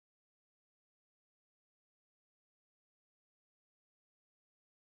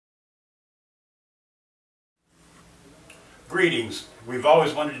Greetings. We've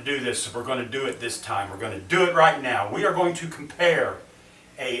always wanted to do this, so we're going to do it this time. We're going to do it right now. We are going to compare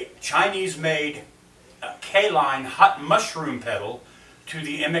a Chinese-made Caline hot mushroom pedal to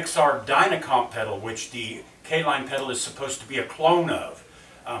the MXR Dyna pedal, which the Caline pedal is supposed to be a clone of,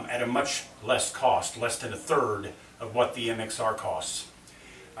 at a much less cost, less than a third of what the MXR costs.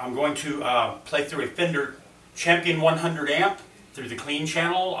 I'm going to play through a Fender Champion 100 amp through the clean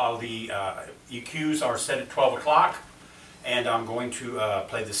channel. All the EQs are set at 12 o'clock. And I'm going to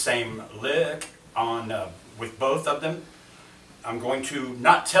play the same lick on with both of them. I'm going to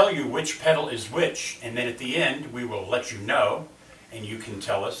not tell you which pedal is which, and then at the end we will let you know, and you can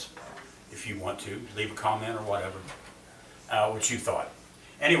tell us if you want to, leave a comment or whatever, what you thought.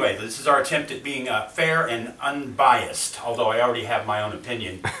 Anyway, this is our attempt at being fair and unbiased, although I already have my own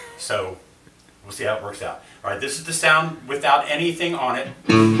opinion, so we'll see how it works out. All right, this is the sound without anything on it.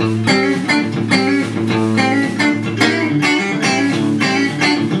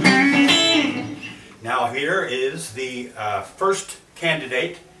 Now here is the first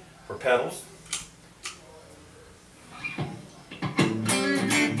candidate for pedals.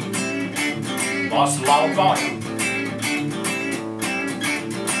 Lost a lot of volume.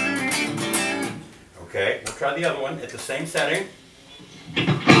 Okay, we'll try the other one at the same setting.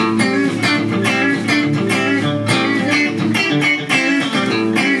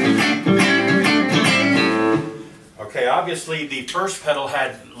 Okay, obviously the first pedal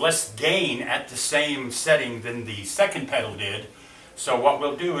had less gain at the same setting than the second pedal did. So what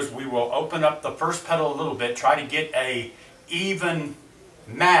we'll do is we will open up the first pedal a little bit, try to get a even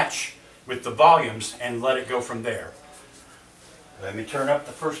match with the volumes and let it go from there. Let me turn up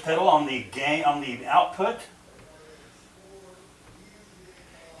the first pedal on the gain on the output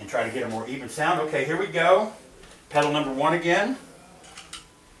and try to get a more even sound. Okay, here we go. Pedal number 1 again.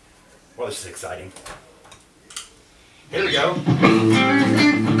 Well, this is exciting. Here we go.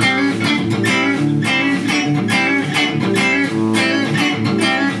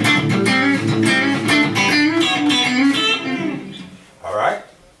 All right.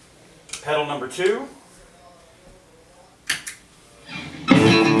 Pedal number 2.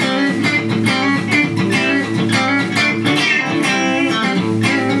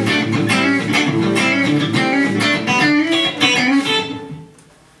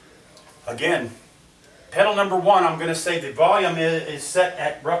 Again. Pedal number 1, I'm going to say the volume is set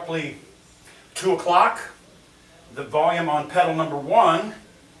at roughly 2 o'clock. The volume on pedal number 1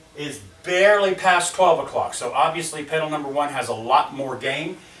 is barely past 12 o'clock. So obviously pedal number 1 has a lot more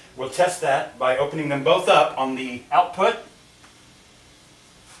gain. We'll test that by opening them both up on the output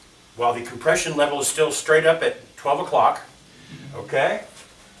while the compression level is still straight up at 12 o'clock. Okay,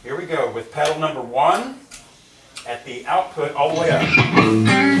 here we go with pedal number 1 at the output all the way up.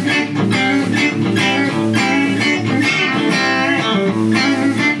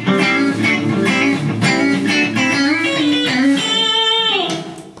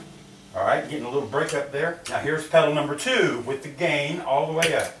 Alright, getting a little break up there. Now here's pedal number 2 with the gain all the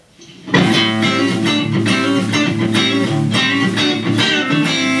way up.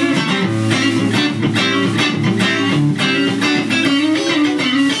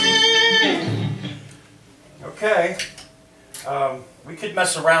 Okay, we could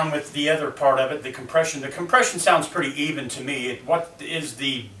mess around with the other part of it, the compression. The compression sounds pretty even to me. What is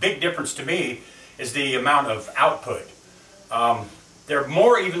the big difference to me is the amount of output. They're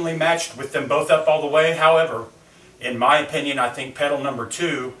more evenly matched with them both up all the way. However, in my opinion, I think pedal number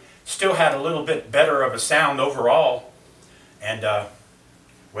 2 still had a little bit better of a sound overall. And,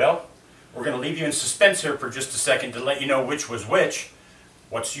 well, we're going to leave you in suspense here for just a second to let you know which was which.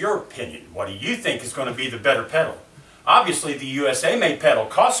 What's your opinion? What do you think is going to be the better pedal? Obviously, the USA-made pedal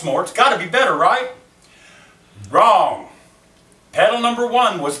costs more. It's got to be better, right? Wrong. Pedal number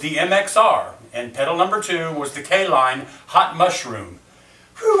 1 was the MXR, and pedal number 2 was the Caline Hot Mushroom.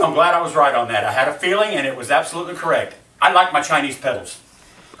 Whew, I'm glad I was right on that. I had a feeling, and it was absolutely correct. I like my Chinese pedals.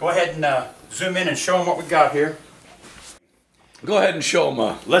 Go ahead and zoom in and show them what we got here. Go ahead and show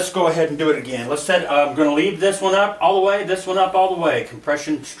them. Let's go ahead and do it again. Let's set. I'm going to leave this one up all the way, this one up all the way.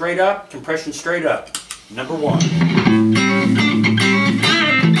 Compression straight up, compression straight up. Number 1.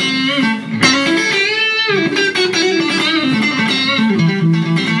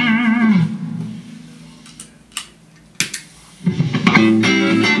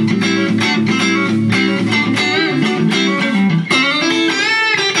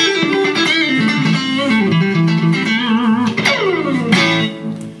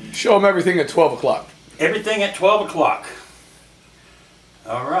 Show them everything at 12 o'clock. Everything at 12 o'clock.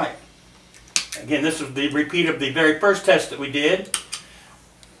 All right. Again, this is the repeat of the very first test that we did.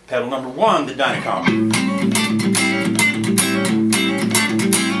 Pedal number 1, the Dyna.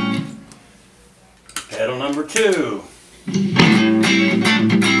 2. So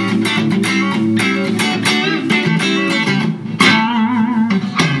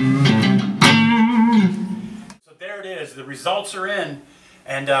there it is. The results are in.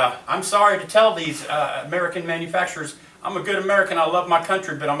 And I'm sorry to tell these American manufacturers, I'm a good American, I love my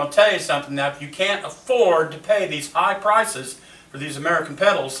country, but I'm going to tell you something. Now, if you can't afford to pay these high prices for these American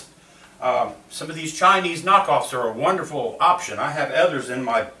pedals, some of these Chinese knockoffs are a wonderful option. I have others in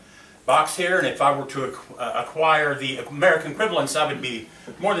my box here, and if I were to acquire the American equivalents, I would be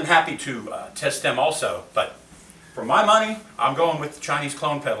more than happy to test them also. But for my money, I'm going with the Chinese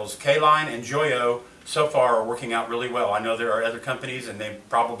clone pedals. Caline and Joyo so far are working out really well. I know there are other companies, and they're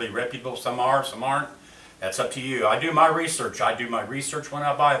probably reputable. Some are, some aren't. That's up to you. I do my research. I do my research when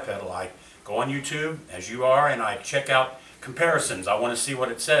I buy a pedal. I go on YouTube, as you are, and I check out comparisons. I want to see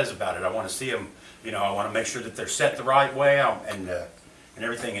what it says about it. I want to see them, you know, I want to make sure that they're set the right way and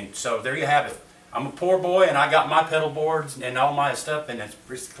everything. And so there you have it. I'm a poor boy, and I got my pedal boards and all my stuff, and it's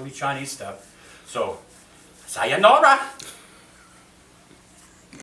basically Chinese stuff. So, sayonara!